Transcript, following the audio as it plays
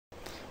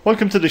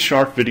Welcome to this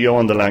short video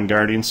on the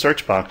LANGuardian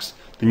search box,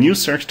 the new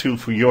search tool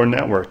for your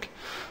network.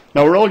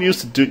 Now we're all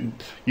used to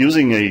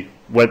using a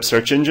web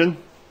search engine,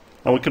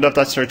 and we could have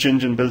that search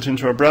engine built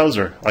into our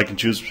browser. I can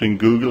choose between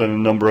Google and a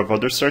number of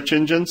other search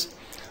engines,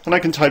 and I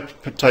can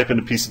type in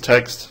a piece of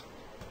text,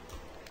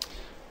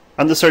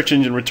 and the search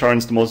engine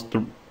returns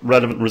the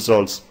relevant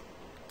results.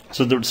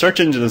 So the search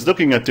engine is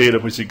looking at data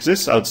which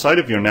exists outside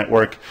of your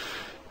network,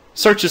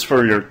 searches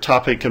for your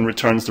topic and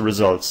returns the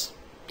results.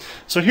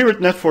 So here at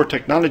Net4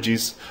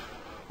 Technologies,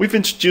 we've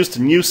introduced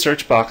a new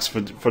search box for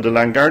the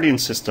LANGuardian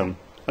system,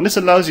 and this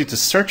allows you to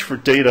search for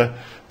data,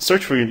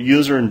 search for your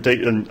user and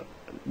data and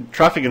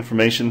traffic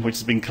information which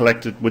has been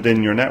collected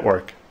within your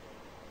network.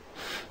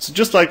 So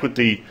just like with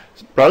the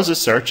browser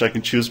search, I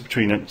can choose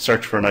between a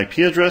search for an IP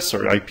address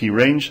or IP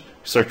range,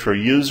 search for a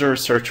user,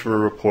 search for a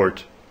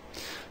report.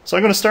 So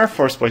I'm going to start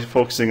first by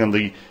focusing on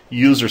the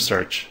user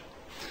search.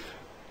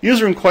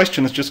 User in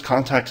question has just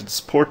contacted the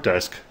support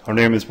desk. Her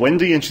name is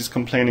Wendy and she's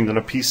complaining that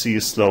her PC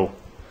is slow.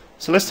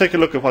 So let's take a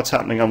look at what's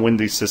happening on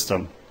Wendy's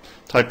system.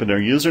 Type in her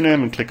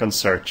username and click on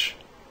search.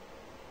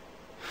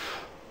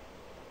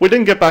 We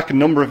then get back a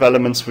number of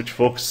elements which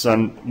focus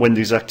on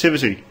Wendy's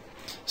activity.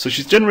 So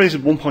she's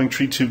generated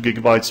 1.32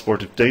 gigabytes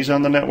worth of data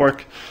on the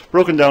network,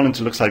 broken down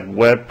into looks like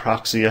web,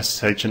 proxy,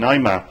 SSH and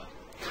IMAP.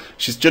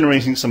 She's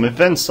generating some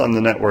events on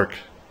the network.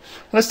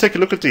 Let's take a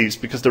look at these,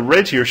 because the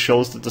red here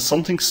shows that there's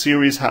something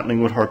serious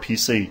happening with her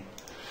PC.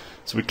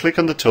 So we click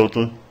on the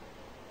total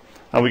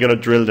and we get a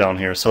drill down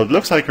here. So it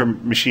looks like her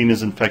machine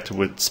is infected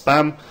with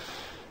spam.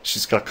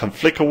 She's got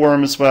Conflict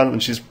Worm as well,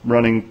 and she's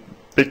running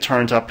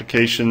BitTorrent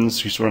applications.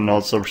 She's running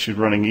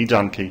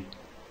eDonkey.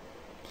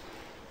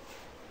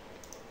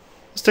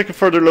 Let's take a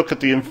further look at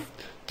the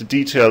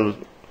detail.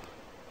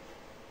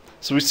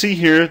 So we see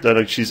here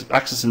that she's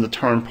accessing the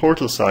torrent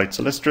portal site.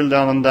 So let's drill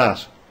down on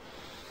that.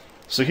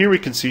 So here we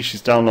can see she's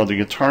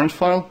downloading a torrent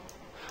file.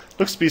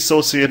 Looks to be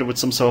associated with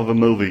some sort of a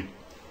movie.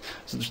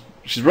 So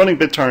she's running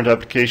BitTorrent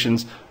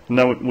applications.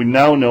 Now we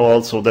now know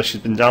also that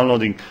she's been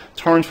downloading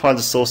torrent files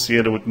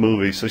associated with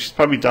movies. So she's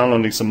probably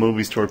downloading some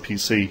movies to her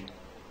PC.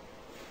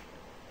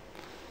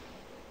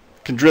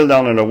 Can drill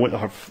down on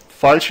her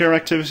file share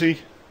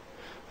activity.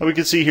 And we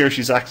can see here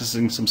she's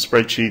accessing some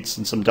spreadsheets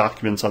and some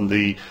documents on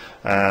the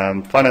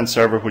finance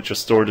server which are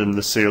stored in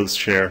the sales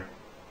share.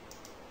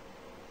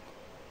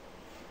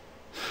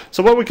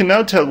 So what we can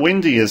now tell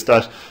Wendy is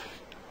that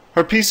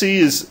her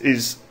PC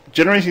is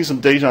generating some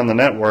data on the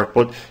network,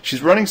 but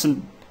she's running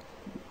some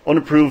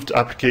unapproved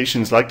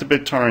applications like the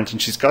BitTorrent,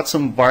 and she's got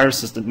some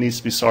viruses that needs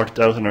to be sorted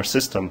out in her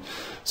system.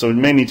 So it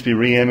may need to be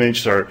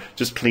re-imaged or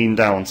just cleaned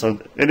down.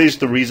 So it is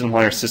the reason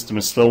why her system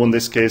is slow in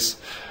this case,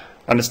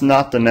 and it's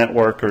not the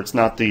network or it's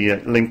not the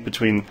link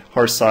between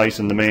her site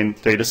and the main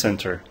data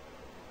center.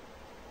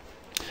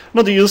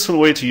 Another useful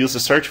way to use the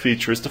search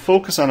feature is to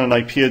focus on an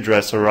IP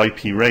address or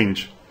IP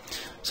range.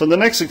 So in the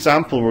next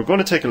example, we're going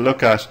to take a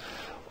look at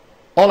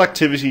all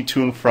activity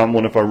to and from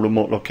one of our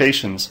remote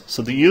locations.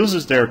 So the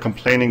users there are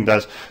complaining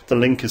that the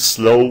link is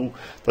slow,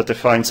 that they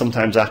find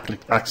sometimes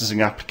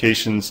accessing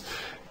applications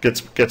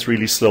gets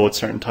really slow at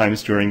certain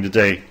times during the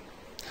day.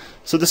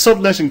 So the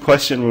subnet in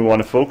question we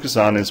want to focus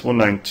on is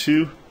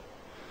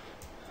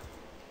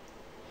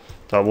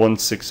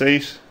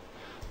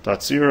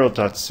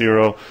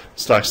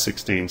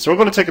 192.168.0.0/16. So we're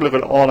going to take a look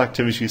at all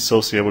activity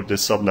associated with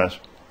this subnet.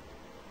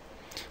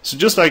 So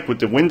just like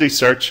with the Wendy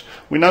search,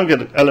 we now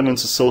get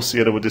elements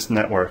associated with this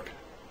network.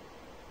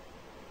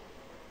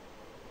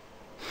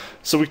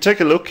 So we take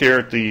a look here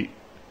at the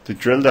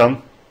drill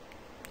down.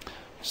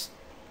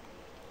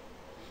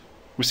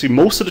 We see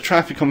most of the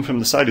traffic coming from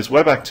the site is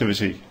web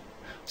activity.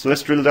 So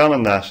let's drill down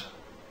on that.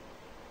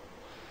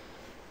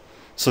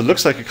 So it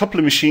looks like a couple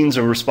of machines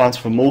are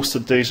responsible for most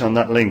of the data on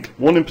that link.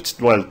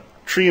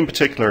 Three in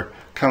particular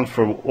count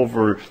for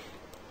over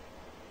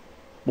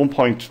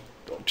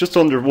just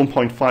under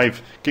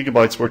 1.5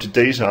 gigabytes worth of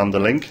data on the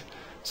link.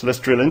 So let's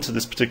drill into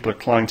this particular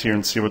client here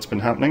and see what's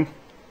been happening.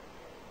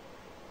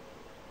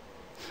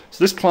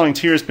 So this client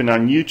here has been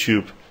on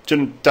YouTube,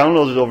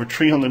 downloaded over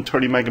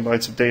 330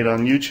 megabytes of data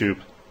on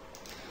YouTube.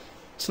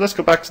 So let's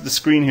go back to the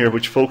screen here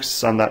which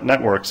focuses on that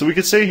network. So we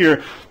could say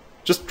here,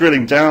 just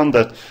drilling down,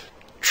 that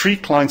 3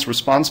 clients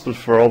responsible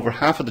for over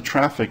half of the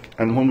traffic,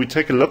 and when we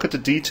take a look at the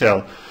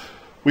detail,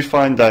 we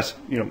find that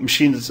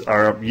users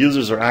are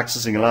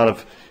accessing a lot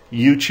of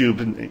YouTube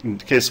in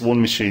the case of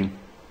one machine.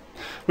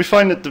 We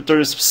find that there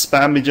is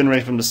spam being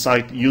generated from the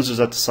site. Users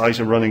at the site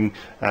are running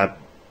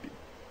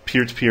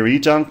peer-to-peer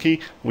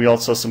eDonkey. We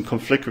also have some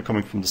Conflict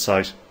coming from the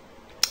site.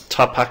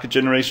 Top packet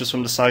generators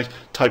from the site,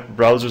 type of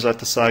browsers at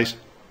the site,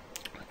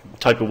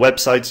 type of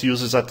websites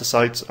users at the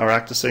sites are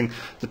accessing,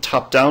 the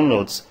top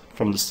downloads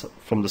from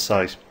the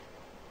site.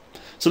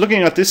 So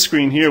looking at this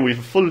screen here, we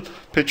have a full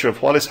picture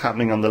of what is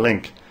happening on the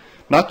link.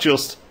 Not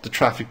just the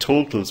traffic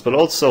totals, but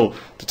also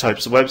the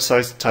types of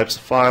websites, the types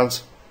of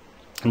files,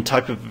 and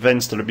type of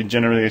events that are being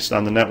generated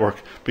on the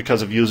network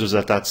because of users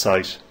at that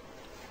site.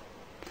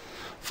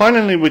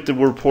 Finally, with the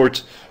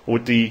report,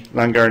 with the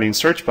LANGuardian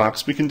search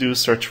box, we can do a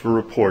search for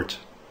report.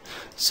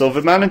 So if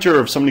a manager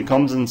or if somebody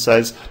comes and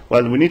says,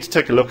 well, we need to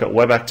take a look at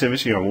web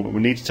activity, or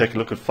we need to take a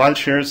look at file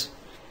shares,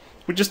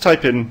 we just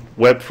type in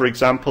web, for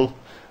example,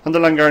 and the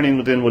LANGuardian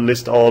within will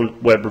list all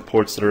web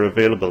reports that are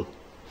available.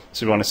 So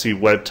if you want to see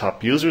web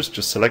top users,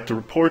 just select a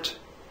report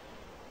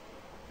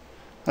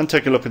and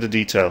take a look at the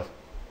detail.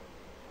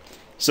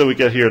 So we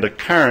get here that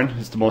Karen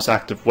is the most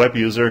active web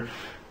user,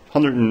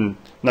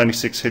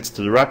 196 hits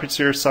to the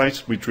RapidSeer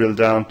site. We drill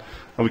down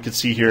and we can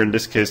see here in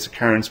this case that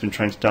Karen's been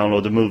trying to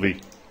download a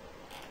movie.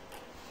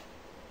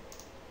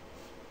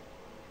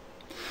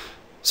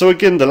 So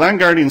again, the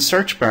LANGuardian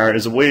search bar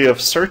is a way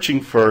of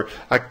searching for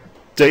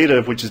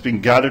data which has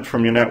been gathered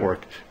from your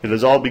network. It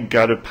has all been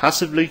gathered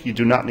passively. You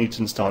do not need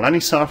to install any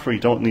software. You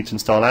don't need to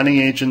install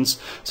any agents,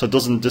 so it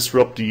doesn't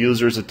disrupt the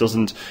users.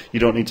 You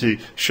don't need to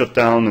shut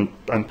down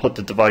and put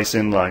the device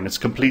in line. It's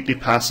completely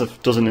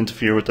passive, doesn't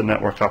interfere with the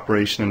network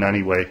operation in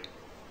any way.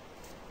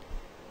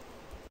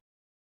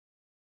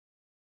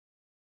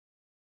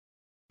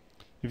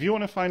 If you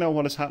want to find out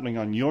what is happening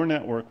on your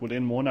network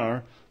within 1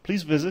 hour,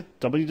 please visit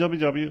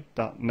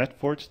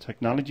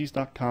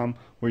www.netforttechnologies.com,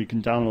 where you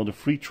can download a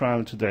free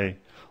trial today.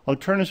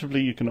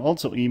 Alternatively, you can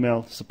also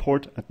email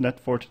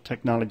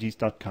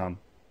support@netforttechnologies.com.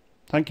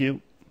 Thank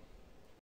you.